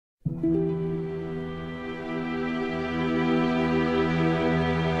This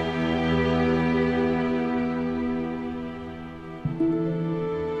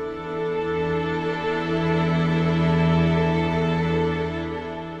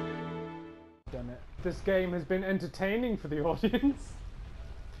game has been entertaining for the audience.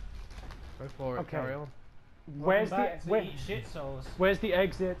 Go for it, carry on. Where's the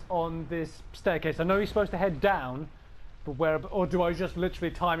exit on this staircase? I know you're supposed to head down, but where? Or do I just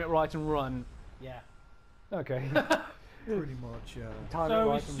literally time it right and run? Yeah. Okay. Pretty much, yeah.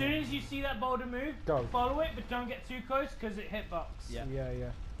 So as soon as you see that boulder move, follow it, but don't get too close because it hitbox. Yeah.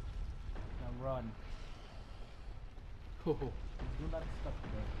 Yeah. Now run. Oh. Do not stop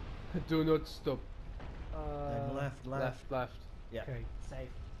there. Do not stop. Then left. Yeah. Okay. Safe.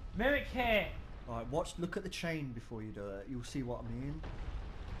 Mimic here. Alright, look at the chain before you do it. You'll see what I mean.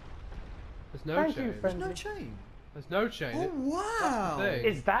 There's no chain. There's no chain. There's no chain. Oh wow!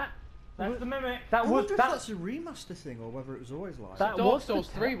 Is that? That's the mimic. I wonder if that's a remaster thing or whether it was always like that. Dark Souls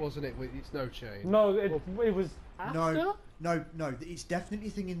 3 wasn't it? With its no chain. No, it was after. No. It's definitely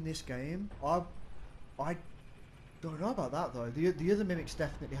a thing in this game. I don't know about that though. The other mimics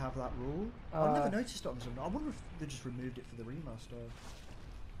definitely have that rule. I've never noticed it on some. I wonder if they just removed it for the remaster.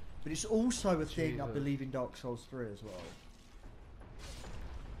 But it's also a thing I believe in Dark Souls 3 as well.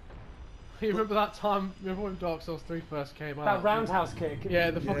 You remember that time? Remember when Dark Souls 3 first came out? That roundhouse kick.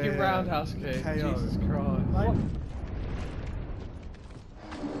 Yeah, the fucking roundhouse kick. KO. Jesus Christ. What?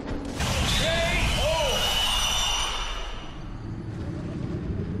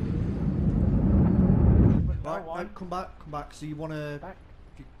 Right, no, come back. So you want to...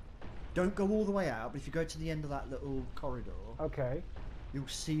 Don't go all the way out, but if you go to the end of that little corridor... Okay. You'll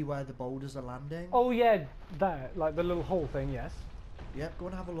see where the boulders are landing. Oh yeah, that, like the little hole thing, yes. Yep, go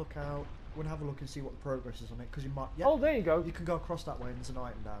and have a look out. Go and have a look and see what the progress is on it, because you might... Yep, oh, there you go. You can go across that way and there's an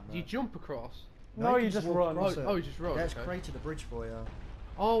item down there. Do you jump across? No, you just run. Oh, you just run. Yeah, it's created a bridge for you.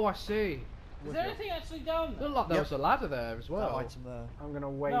 Oh, I see. Is there anything actually down there? It looked like there was a ladder there as well. That item there. I'm going to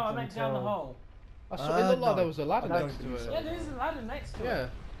wait No, I meant down the hole. I saw it looked like there was a ladder next to it. Yeah, there is a ladder next to it. Yeah.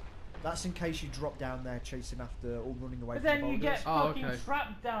 That's in case you drop down there chasing after or running away but from the then you boulders. get fucking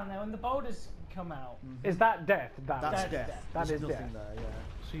trapped down there when the boulders come out. Is that death? That's death. That is nothing death. there, yeah.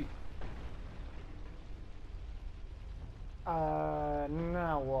 See.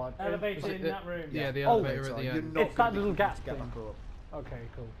 Now what? Elevator in that room. Yeah, the elevator at the end. It's that little gap to get thing. back up. Okay,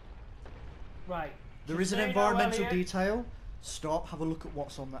 cool. Right. There is an environmental detail. Stop, have a look at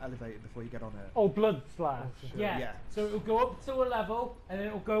what's on that elevator before you get on it. Oh, blood splash. Yeah. So it'll go up to a level and then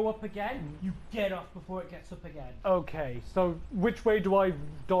it'll go up again. You get off before it gets up again. Okay, so which way do I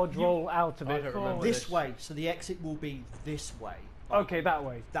dodge roll out of it? I don't remember this way, so the exit will be this way. Okay, that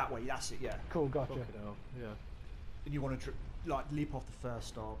way. That way, that's it, yeah. Cool, gotcha. Yeah. And you want to leap off the first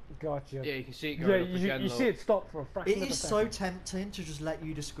stop. Gotcha. Yeah, you can see it going up again. You see it stop for a fraction of a second. It is so tempting to just let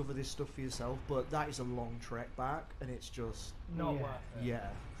you discover this stuff for yourself, but that is a long trek back, and it's just... Not worth it. Yeah.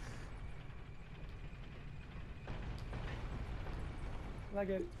 Like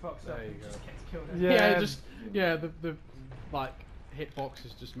it. Fucks up and just gets killed. The like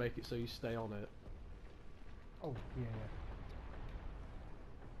hitboxes just make it so you stay on it. Oh, yeah.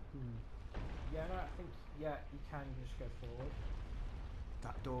 Yeah, no, I think, you can just go forward.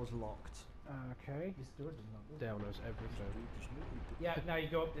 That door's locked. Okay. This door does not. Dale knows everything. Yeah, now you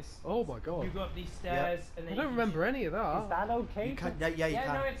go up this... Oh my god. You go up these stairs and then I don't remember any of that. Is that okay? You can, you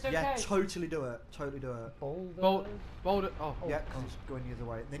can. No, it's okay. Yeah, totally do it. Totally do it. Boulder. Oh. Yeah, because it's going the other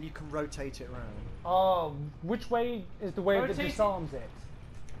way. Then you can rotate it around. Oh, which way is the way that disarms it?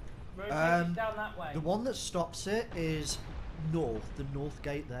 Rotate it down that way. The one that stops it is north, the north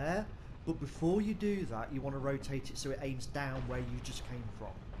gate there. But before you do that, you want to rotate it so it aims down where you just came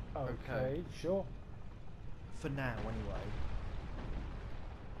from. Okay, sure. For now, anyway.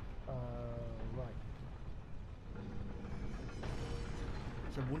 Right.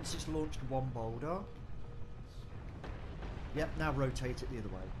 So once it's launched one boulder, yep, now rotate it the other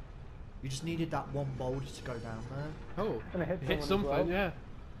way. You just needed that one boulder to go down there. Oh, gonna hit something, well. yeah.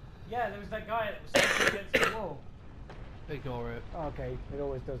 Yeah, there was that guy that was against the wall. Ignore it. Okay, it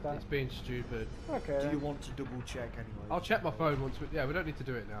always does that. It's being stupid. Okay. Do you want to double check anyway? I'll check my phone once. Yeah, we don't need to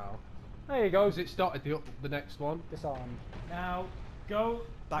do it now. There you go. Because it started the next one. Disarmed. Now, go...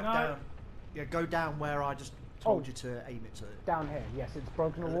 Back down. Yeah, go down where I just told you to aim it to. Down here, yes. It's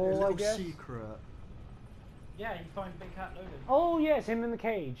broken a A wall, little I guess. secret. Yeah, you find Big Cat Loaded. Oh, yes, him in the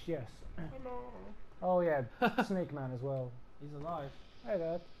cage, yes. Oh, yeah, Snake Man as well. He's alive. Hey,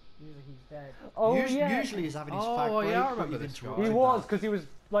 Dad. Usually he's dead. Oh, Usually he's having his fag break, yeah, I but remember you've this guy. interrupted He was, that. because he was,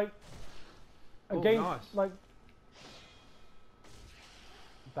 like, against, nice. like...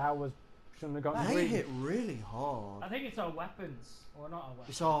 That was shouldn't have gotten They green. hit really hard. I think it's our weapons, or not our weapons.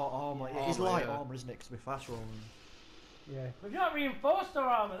 It's our armour. Yeah. It's Armour, light yeah. armour, isn't it? Because we're fast rolling. Yeah. We've not reinforced our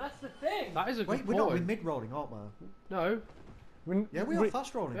armor. That's the thing. That is a good Wait, we're not. We're point. mid rolling, aren't we? No, Yeah, we are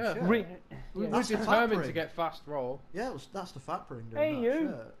fast rolling. yeah. Shit. we're That's the determined fat to ring. get fast roll. Yeah, that's the fat ring. Doing Hey, that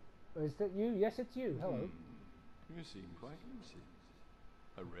you. shit. Is that you? Yes, it's you. Hello. You seem quite easy.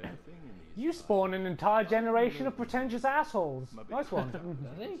 A rare thing in these You spawn an entire generation of pretentious assholes. Maybe. Nice one.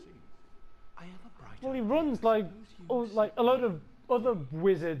 I have a bright Well, he runs like a load of other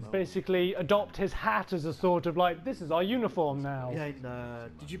wizards basically adopt his hat as a sort of like, this is our uniform now. Yeah,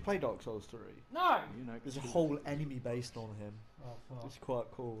 did you play Dark Souls 3? No. you know, There's a whole enemy based on him. Oh fuck. It's quite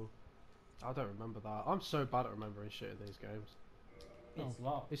cool. I don't remember that. I'm so bad at remembering shit in these games. It's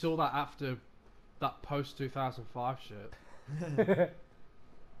locked. It's all that after that post 2005 shit.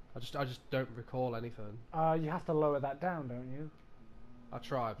 I just don't recall anything. You have to lower that down, don't you? I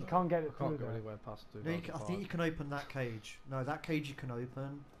tried. You but can't get it I can't through go there. anywhere past No, I 2005. think you can open that cage. No, that cage you can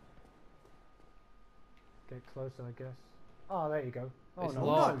open. Get closer, I guess. Oh, there you go. Oh It's no. Oh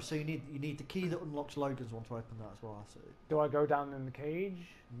locked. no, so you need the key that unlocks Logan's one to open that as well, I see. Do I go down in the cage?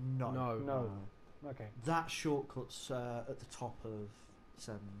 No. No. No. Okay. That shortcut's at the top of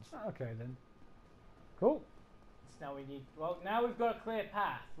Sens. Okay then. Cool. So now we need. Well, now we've got a clear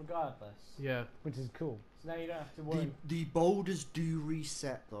path, regardless. Yeah. Which is cool. So now you don't have to The, worry. the boulders do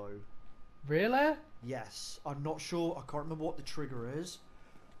reset though. Really? Yes. I'm not sure, I can't remember what the trigger is,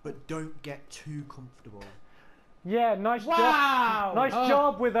 but don't get too comfortable. Yeah, nice job. Wow! Nice Oh.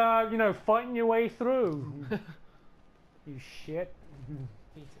 job with fighting your way through. You shit.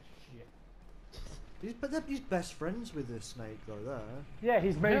 Piece of shit. But he's best friends with this snake though there. Yeah,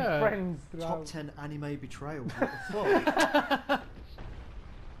 he's made Yeah. friends Top throughout. 10 anime betrayals. What the fuck?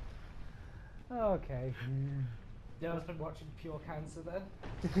 Okay. Dylan's been watching Pure Cancer then.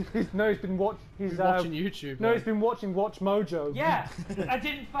 He's been watching. He's watching YouTube. No, man. he's been watching Watch Mojo. Yeah, I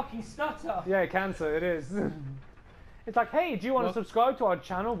didn't fucking stutter. Yeah, cancer. It is. It's like, hey, do you want to What? subscribe to our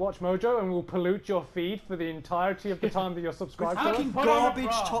channel, Watch Mojo, and we'll pollute your feed for the entirety of the time that you're subscribed to Fucking us? Put on a garbage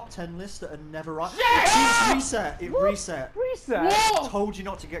bra. top 10 lists that are never right. It's reset. It reset. Reset. I told you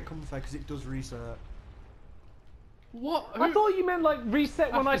not to get comfy because it does reset. What? I thought you meant like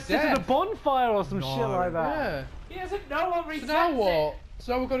reset when I After sit at a death. bonfire or some shit No. like that. Yeah. He doesn't know what resets So now what? it.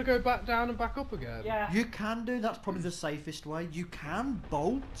 So we've got to go back down and back up again? Yeah. You can do, that's probably the safest way. You can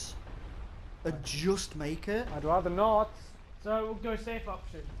bolt and just make it. I'd rather not. So we'll go safe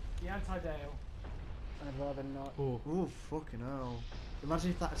option. The anti-Dale. I'd rather not. Oh. Oh, fucking hell.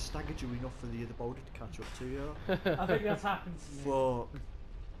 Imagine if that had staggered you enough for the other boulder to catch up to you. I think that's happened to me. Fuck.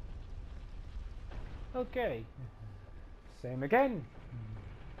 Okay. Same again.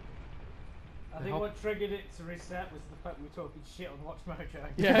 I think what triggered it to reset was the fact we were talking shit on Watch Mojo.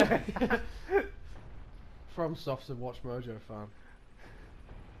 Yeah. FromSoft's a Watch Mojo fan.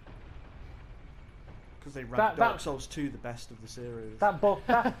 Because they That- ranked Dark that- Souls 2 the best of the series. That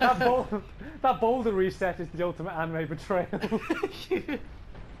boulder reset is the ultimate anime betrayal.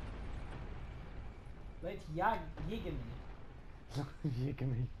 Let's Yigami.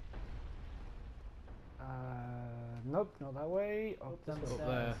 Yigami. Nope, not that way. Up this way. Up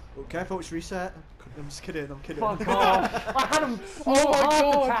there. Oh, careful, it's reset. I'm just kidding, I'm kidding. Fuck off! I had him. Oh my heart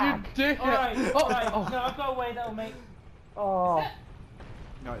god, attack. you dick! Alright, Oh, right. oh. No, I've got a way that'll make. Oh,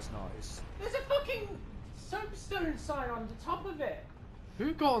 No, it's not. It's... There's a fucking soapstone sign on the top of it.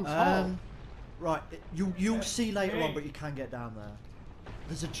 Who got on top? Right, you'll see later on, Hey. but you can get down there.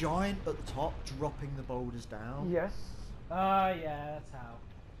 There's a giant at the top dropping the boulders down. yes. Yeah, that's how.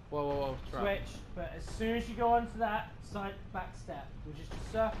 Whoa, whoa, whoa. Trap. Switch, but as soon as you go onto that side back step, which is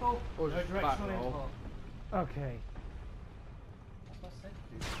just circle, Or no just directional back roll. input. Okay. That's what I said.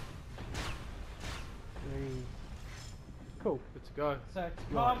 3. Cool. Good to go. So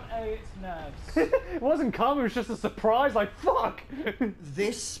to calm Elliot's nerves. It wasn't calm. It was just a surprise. Like fuck.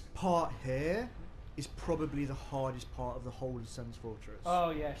 This part here is probably the hardest part of the whole of Sens Fortress. Oh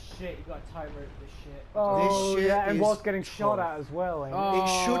yeah, shit, you got to tightrope this shit. Oh shit yeah, and is was getting shot tough. at as well. Ain't it? Oh.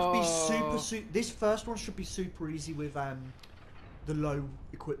 It should be this first one should be super easy with the low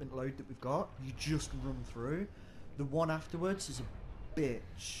equipment load that we've got. You just run through. The one afterwards is a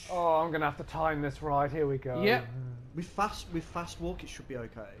bitch. Oh, I'm gonna have to time this right. Here we go. Yep. With fast walk, it should be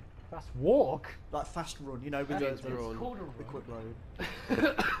okay. Fast walk. Like fast run, you know, with That's the run. Called a run. equip load.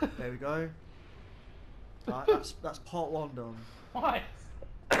 There we go. Right, that's part 1 done. What?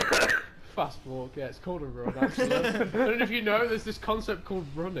 Fast walk, yeah, it's called a run actually. I don't know if you know, there's this concept called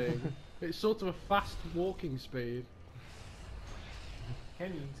running. It's sort of a fast walking speed.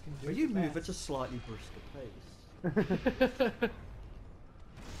 Kenyans can do But it you the move best. at a slightly brisker pace.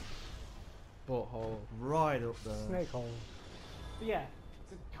 butthole. Right up there. Snake hole. But yeah,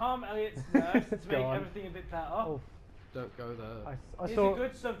 to calm Elliot's nerves, to Go make on. everything a bit better. Oh, Don't go there. I It's saw. a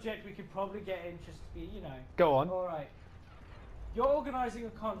good subject we could probably get in just to be, you know. Go on. Alright. You're organising a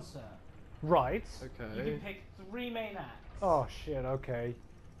concert. Right. You Okay. can pick 3 main acts. Oh shit. Okay.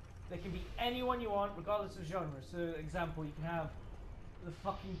 They can be anyone you want, regardless of genre. So, example, you can have the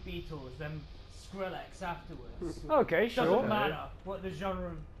fucking Beatles, then Skrillex afterwards. Okay. Sure. Doesn't matter what the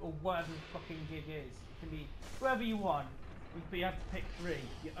genre or whatever the fucking gig is. It can be whoever you want, but you have to pick 3.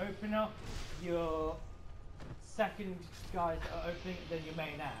 Your opener, your second guys that are opening, then your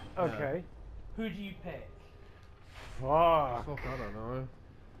main act. Okay. Who do you pick? Fuck. Fuck, I don't know.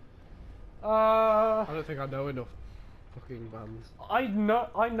 Uh. I don't think I know enough fucking bands. I know.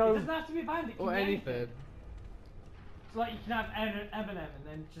 It doesn't have to be a band, it can Or be anything. So like you can have Eminem and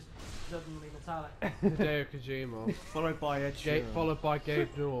then just suddenly metallic. Hideo Kojima. Followed by Ed Sheeran. Followed by Gabe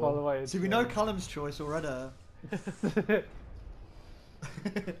By the Newell. way. See, we know Callum's choice already.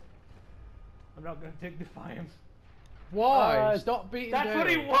 I'm not going to dignify him. Why? Stop beating That's what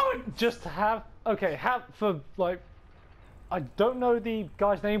he Dale. wants! Just have. Okay. Have for like. I don't know the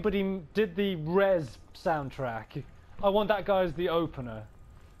guy's name, but he did the Res soundtrack. I want that guy as the opener.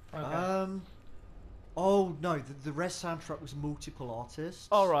 Oh no, the Res soundtrack was multiple artists.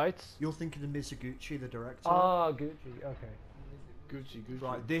 All right. You're thinking of Mizuguchi, the director. Ah, Gucci. Okay. Gucci.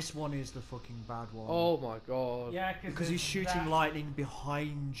 Right, this one is the fucking bad one. Oh my god. Yeah, because he's shooting lightning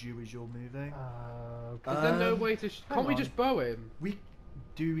behind you as you're moving. Okay. Is there no Um, way to... hang Can't we on. just bow him? We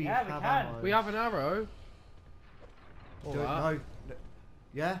do Yeah, have we can. ammo? We have an arrow. Or Don't that. know.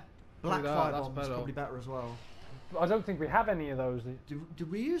 Yeah, black that, fire that's bombs better. probably better as well. I don't think we have any of those.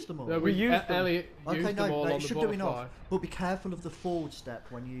 Did we use them all? No, We used them. Elliot Okay, used no, them all no, on it the should do butterfly. enough. But be careful of the forward step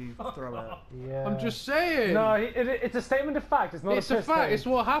when you throw it. Yeah. I'm just saying. No, it's a statement of fact. It's not It's a a piss fact. thing. It's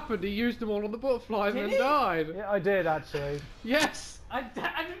what happened. He used them all on the butterfly and Did then he? died. Yeah, I did actually. Yes. I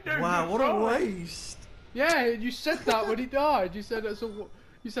didn't know. Wow, you what a throw it. waste! Yeah, you said that when he died. You said it was a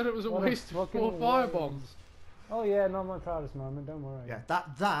What a waste of 4 fucking fire waste. bombs. Oh yeah, not my proudest moment. Don't worry. Yeah,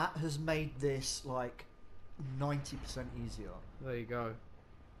 that has made this like 90% easier. There you go.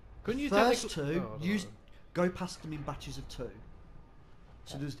 Couldn't you First technically- two, Oh, I don't use know. go past them in batches of 2.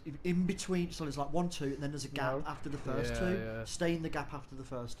 So there's in between. So there's like 1, 2, and then there's a gap No. after the first Yeah, 2. yeah. Stay in the gap after the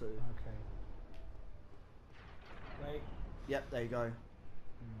first 2. Okay. Wait. Yep, there you go.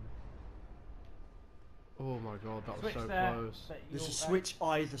 Oh my god, that was Switch so there. close. But There's a you'll- switch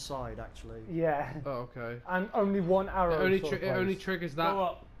either side actually. Yeah. Oh, okay. And only one arrow. It only, sort of it only plays. triggers Go that.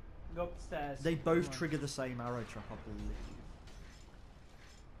 up. Go up the stairs. They both Come on. trigger the same arrow trap, I believe.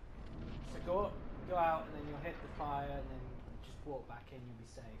 So go out, and then you'll hit the fire, and then just walk back in. You'll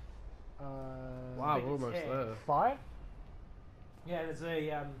be safe. Wow, think we're it's almost here. there. Fire? Yeah, there's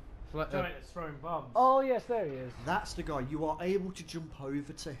a Fle- giant that's throwing bombs. Oh yes, there he is. That's the guy. You are able to jump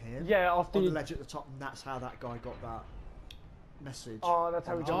over to him. Yeah, off On the the. ledge at the top, and that's how that guy got that message. Oh, that's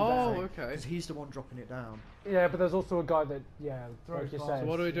how he jumped Oh, down. okay. Because he's the one dropping it down. Yeah, but there's also a guy that, yeah, Throws like you bombs. said. So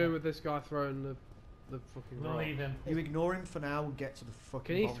what do we do with this guy throwing the fucking We'll rock? leave him. You ignore him for now and get to the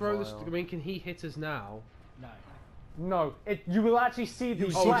fucking. Can he throw this? bonfire. I mean, can he hit us now? No. No, you will actually see the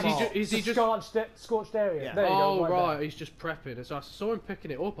Oh, black, is he is he the just- scorched area. Yeah. There you Oh go, right, there. he's just prepping. So I saw him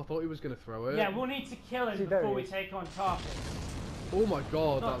picking it up. I thought he was going to throw it. Yeah, we'll need to kill him See, there before he we is. take on Tarkus. Oh my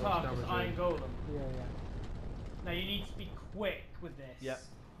god, Not that looks Tarkus, Iron damaging. Golem. Yeah, yeah. Now you need to be quick with this. Yep.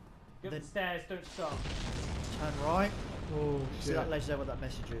 Go up Then- the stairs, don't stop. Turn right. Oh See shit. that ledge there? What that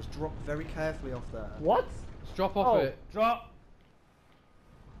message is? Drop very carefully off there. What? Let's drop off Oh. it. Drop.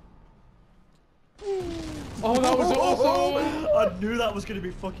 Oh, that was awesome. I knew that was going to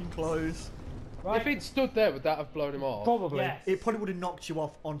be fucking close. Right. If he'd stood there, would that have blown him off? Probably. Yes. It probably would have knocked you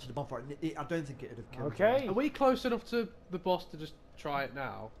off onto the bonfire. I don't think it'd have killed Okay. Are we close enough to the boss to just try it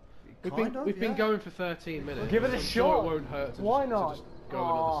now? you. We've been going for 13 minutes. Give it a I'm shot. Sure it won't hurt. To Why just, not? To just go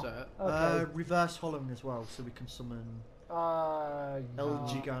Aw. another set. Okay. Reverse hollowing as well, so we can summon El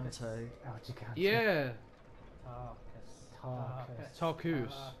Gigante. El Gigante. Yeah.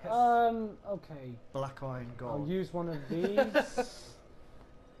 Tarkus. Tarkus. Okay. Black Iron I'll God. use one of these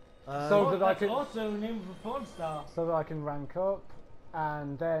Uh, so that I That's can also the name of a porn star. so that I can rank up,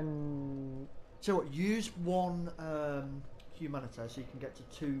 and then So what? Use one humanity, so you can get to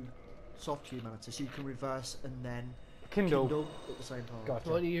 2 soft humanity, so you can reverse and then Kindle. at the same time. Gotcha.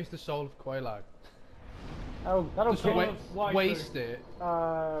 Why don't you use the soul of Quelaag? Oh, that'll Just kill. waste it.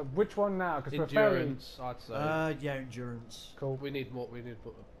 Which one now? Because we're fairly Endurance, I'd say. Yeah, endurance. cool. We need more. We need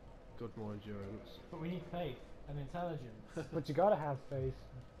good more endurance. But we need faith and intelligence. But you gotta have faith.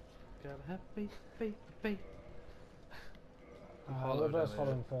 Gotta have faith, faith, faith. Hollow Reverse down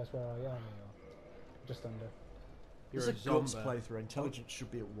following first. Where are you? Oh, just under. You're It's a a guts zombie. playthrough. Intelligence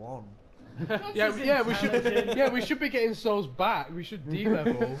should be at 1. We should be getting souls back. We should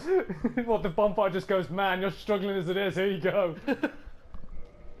de-level. What, the bonfire just goes, man, you're struggling as it is, here you go. They're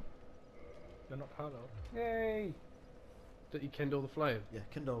not hello. Yay. Did you kindle the flame? Yeah,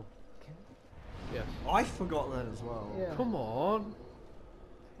 Kindle. Yes. I forgot that as well. Yeah. Come on.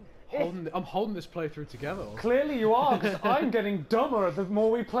 I'm holding this playthrough together. Clearly you are, because I'm getting dumber the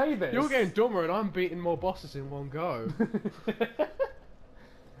more we play this. You're getting dumber and I'm beating more bosses in one go.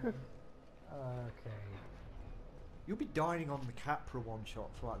 Okay. You'll be dining on the Capra one-shot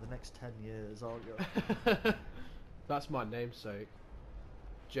for like the next 10 years, aren't you? That's my namesake.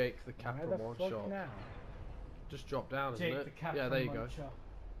 Jake the Capra Where the one fuck shot. now? Just drop down, isn't Jake it? the Capra Yeah, there you go.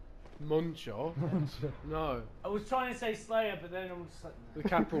 Muncher. Muncher? No. I was trying to say Slayer, but then I'm just like, The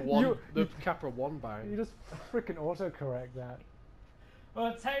Capra one. The Capra one You bang. just freaking autocorrect that.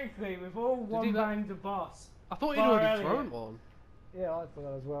 well, technically, we've all one banged the boss. I thought you'd Bar already Elliot. thrown one. Yeah, I thought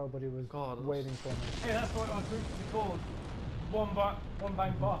that as well, but he was God, that's- waiting for me. Hey, that's what our group is called. One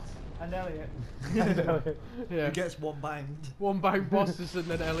bang boss and Elliot. Yeah. Who gets one banged? One bang bosses and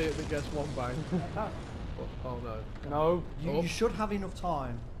then Elliot that gets one bang. Oh no. No. You should have enough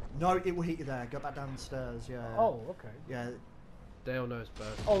time. No, it will hit you there. Go back down the stairs, yeah. Oh, okay. Yeah. Dale knows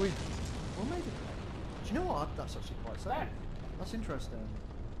best. Oh, we. Well, maybe. Do you know what? That's actually quite safe. That's interesting.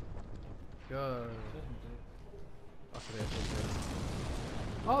 Go. I can hear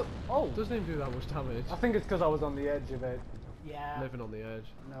something. Oh, doesn't even do that much damage. I think it's because I was on the edge of it. Yeah. Living on the edge.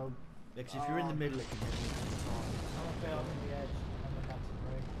 No. Yeah, 'cause if you're in the middle, it can hit you any time. I'm a bit on the edge. I'm about to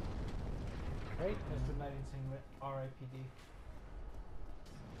break. Okay. Just a medicine with RIPD.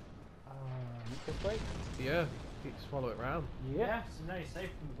 This way? Yeah. Just follow it round. Yeah, so now you're safe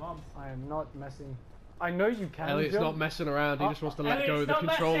from the bomb. I am not messing. I know you can. Elliot's jump. not messing around. He just wants to let go of Elliot's the not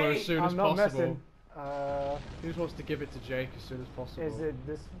controller messing. as soon I'm as not possible. messing. He just wants to give it to Jake as soon as possible. Is it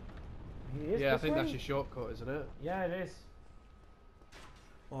this? He is Yeah, I this think way? that's your shortcut, isn't it? Yeah, it is.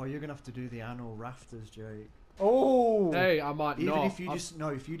 Oh, you're gonna have to do the annual rafters, Jake. Oh. Hey, I might Even not. if you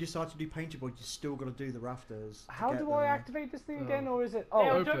if you decide to do paintable, you still got to do the rafters. to How get do I there. activate this thing Oh. again, or is it? Oh, Oh,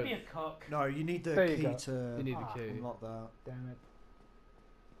 open. don't be a cock. No, you need the There you key go. to You need the key. unlock that. damn it.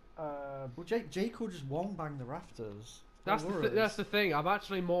 Well, Jake will just one bang the rafters. That's No the worries. that's the thing. I'm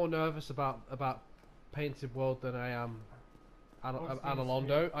actually more nervous about Painted World than I am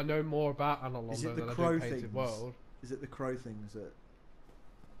Analondo. I know more about Is it Analondo the than I crow do Painted things? World. Is it the crow things that?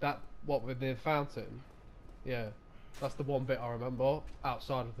 That what with the fountain? Yeah, that's the one bit I remember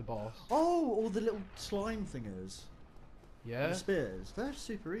outside of the boss. Oh, all the little slime thingers. Yeah. The spears. They're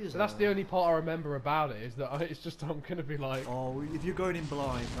super easy. So that's the only part I remember about it is that it's just I'm gonna be like Oh, if you're going in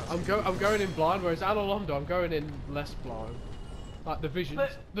blind. That's I'm going in blind, whereas Analondo I'm going in less blind. Like the vision's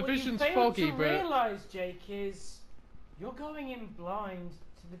But the what vision's you fail foggy, to but realise, Jake, is you're going in blind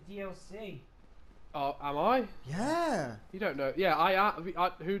to the DLC. oh, am I? Yeah. You don't know. Yeah, I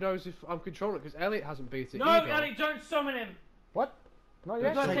who knows if I'm controlling it because Elliot hasn't beat it No, either. Ellie, don't summon him. What? Not You've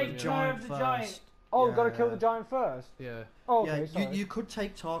yet. got to Take take the care of the giant. first. Oh, Yeah. gotta kill the giant first. Yeah. Oh, okay, Yeah, sorry. you could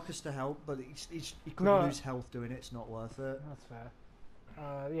take Tarkus to help, but you could No. lose health doing it. It's not worth it. That's fair.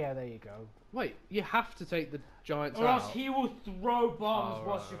 Yeah, there you go. Wait, you have to take the giants Or else out. he will throw bombs Oh,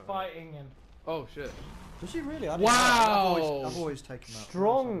 whilst right, you're right. fighting him. Oh shit. Does he really? I didn't Wow. know. I've always taken that.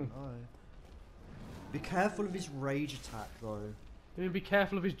 Strong. first, haven't I? Be careful of his rage attack, though. You mean be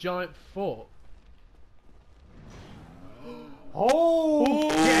careful of his giant foot. Oh!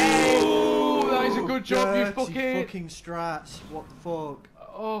 Oh, that is a good job, you Dirty fucking. strats. What the fuck?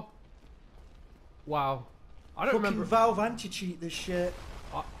 Oh. Wow. I don't Fucking remember. Valve anti-cheat this shit.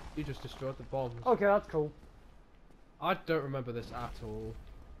 You just destroyed the bombs. Okay, that's cool. I don't remember this at all.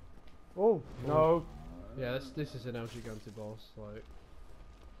 Oh, no. Yeah, this is an El Gigante boss. Like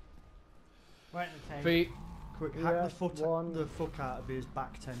Right in the tank. feet. Quick, Yeah, hack the fuck out of his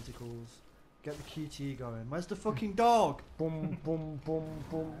back tentacles. Get the QTE going. Where's the fucking dog? Boom, boom, boom,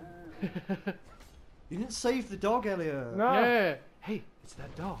 boom. You didn't save the dog, Elliot. No. Yeah. Hey, it's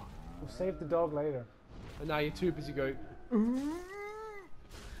that dog. We'll save the dog later. And now you're too busy going.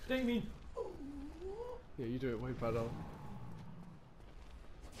 Don't you mean? Yeah, you do it way better.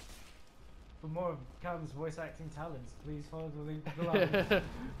 For more of Callum's voice acting talents, please follow the link below.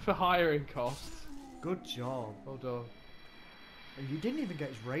 For hiring costs. Good job. Hold on. And you didn't even get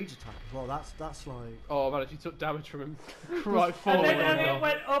his rage attack as well. That's like. Oh man, if you took damage from him right And forward. then as Elliot well.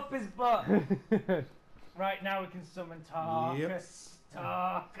 went up his butt. Right, now we can summon Tarkus.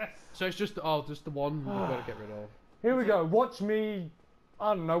 Tarkus. So it's just just the one we've got to get rid of. Here we go. Watch me,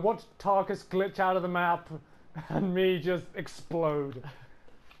 I don't know, watch Tarkus glitch out of the map and me just explode.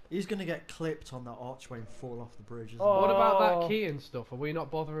 He's gonna get clipped on that archway and fall off the bridge. Isn't What about Oh. that key and stuff? Are we not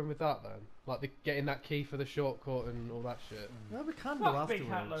bothering with that then? Like getting that key for the shortcut and all that shit? he? No, we can do Fuck Big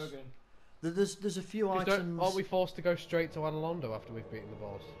Cat afterwards. Logan. There's a few 'Cause items. aren't we forced to go straight to Analondo after we've beaten the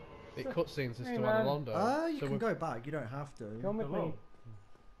boss? It cutscenes us Hey, to man. Analondo. You so can go back. You don't have to. Come with me.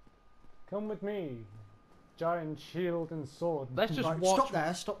 Come with me. Giant shield and sword. Let's just Right, watch. stop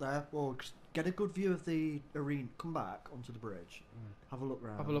there. Stop there. Well, get a good view of the arena. Come back onto the bridge. Have a look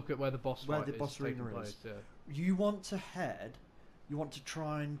round. Have a look at where the boss Where fight the is boss taking arena place, is. Yeah. You want to head. You want to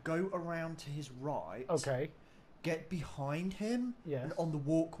try and go around to his right. Okay. Get behind him. Yes. And on the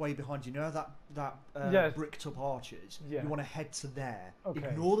walkway behind you, know that Yes. bricked up arches. Yeah. You want to head to there. Okay.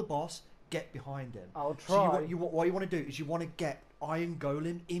 Ignore the boss. Get behind him. I'll So try. what you want to do is you want to get Iron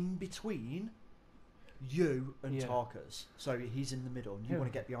Golem in between you and Yeah. Tarkus. So he's in the middle, and you Yeah.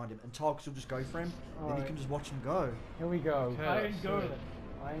 want to get behind him, and Tarkus will just go for him, and then you Alright. can just watch him go. Here we go. Okay. Iron that's Golem.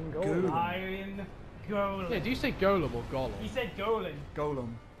 Iron Golem. Golem. Iron Golem. Yeah, do you say Golem or Gollum? He said Golem.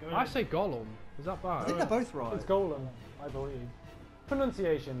 Golem. Golem. I say Gollum. Is that I bad? think they're both right. It's Golem, I believe.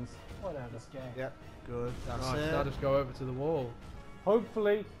 Pronunciations. Whatever. This game. Yep. Good. That's Right, it. so I'll just go over to the wall.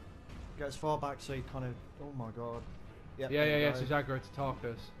 Hopefully. Get as far back so you kind of. Oh my god. Yep, Yeah, there you yeah, go. so Zagro to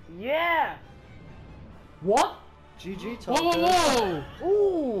Tarkus. Yeah! What? GG Tarkus. Whoa, whoa, whoa!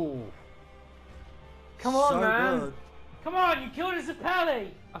 Ooh. Come on, so man. Good. Come on, you killed us a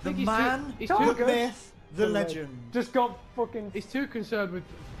pally! I The think he's man, too, he's, the too, myth, the legend. Just got fucking. he's too concerned with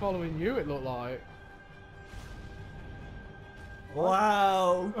following you, it looked like.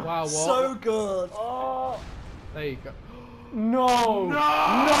 Wow. Wow, what? So good. Oh. There you go. No.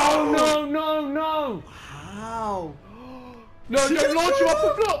 No. No. No. No. How? No, don't launch him off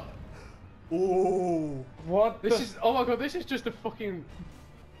the floor! Oh. What? This the is, oh my god, this is just a fucking...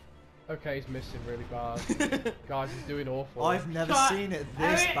 Okay, he's missing really bad. Guys, he's doing awful. I've never Shut- seen it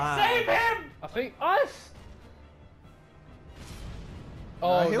this Elliot, bad. save him! I think... us.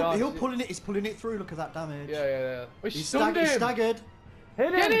 Oh, he'll no, pulling it. He's pulling it through. Look at that damage. Yeah, yeah, yeah. Oh, he He's, stunned he's him! staggered. Hit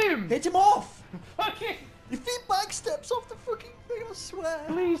him. Get him! Hit him off. Fucking... If he backsteps off the fucking thing, I swear.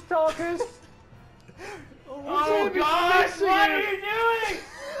 Please, Tarkus. Oh He's god, missing what are him. you doing?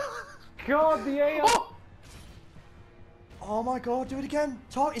 God, the AI. Oh! Oh my god, do it again.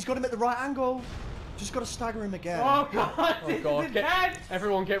 He's got him at the right angle. Just got to stagger him again. Oh god, Oh this god, is intense!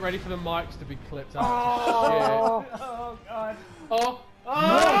 everyone get ready for the mics to be clipped out. Oh. Oh god. Oh! Oh!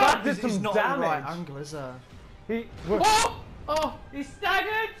 No, that did He's some not at the right damage. angle, is there? He. Oh! Oh! He's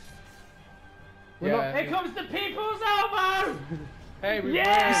staggered! Yeah. Here comes the people's elbow! Hey, we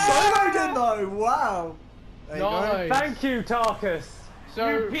Yeah! Soloed him though. Wow. There you go. Nice. Thank you, Tarkus. So,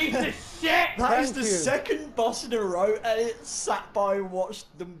 You piece of shit! That is Thank the you. second boss in a row, and it sat by and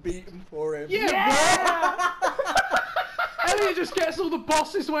watched them beat him for him. yeah! Elliot just gets all the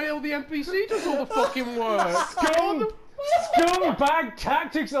bosses while all the NPC does all the fucking work. Scumbag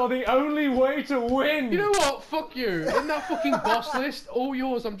tactics are the only way to win. You know what? Fuck you. In that fucking boss list, all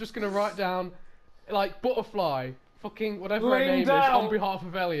yours, I'm just gonna write down, like, Butterfly, fucking whatever her Laying name is, down. on behalf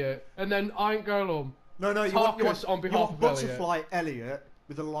of Elliot, and then Iron Golem. No, you Tarkus want on behalf of Elliot. Butterfly Elliot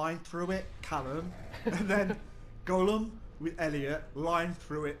with a line through it, Callum, and then Golem with Elliot, line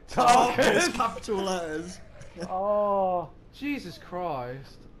through it, Tarkus, capital letters. Oh. Jesus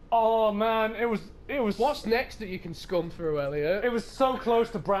Christ. Oh man, it was. What's next that you can scum through, Elliot? It was so close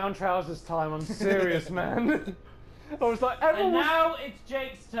to brown trousers time. I'm serious, man. I was like, And everyone. now it's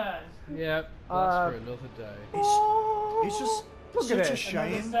Jake's turn. Yep, that's for another day. It's just Look such at a it.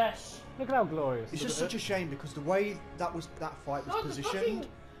 Another shame. sesh. Look at how glorious. It's just such a shame because the way that fight was Look, the positioned, fucking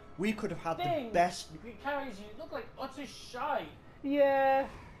we could have had thing the best. It carries you. Look like utter shite. Yeah.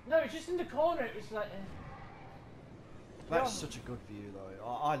 No, it's just in the corner. It was like. That's such a good view though.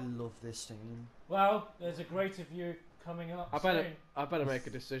 I love this scene. Well, there's a greater view coming up. I better make a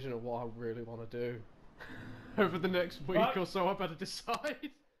decision of what I really want to do. Over the next week Right. or so, I better decide.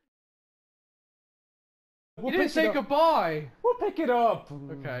 We'll You didn't pick say it up. goodbye! We'll pick it up.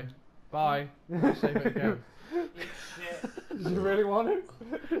 Okay, bye. Save it again. Eat shit. Do you really want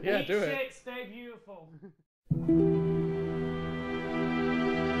to? Yeah, Eat do it. shit, stay beautiful.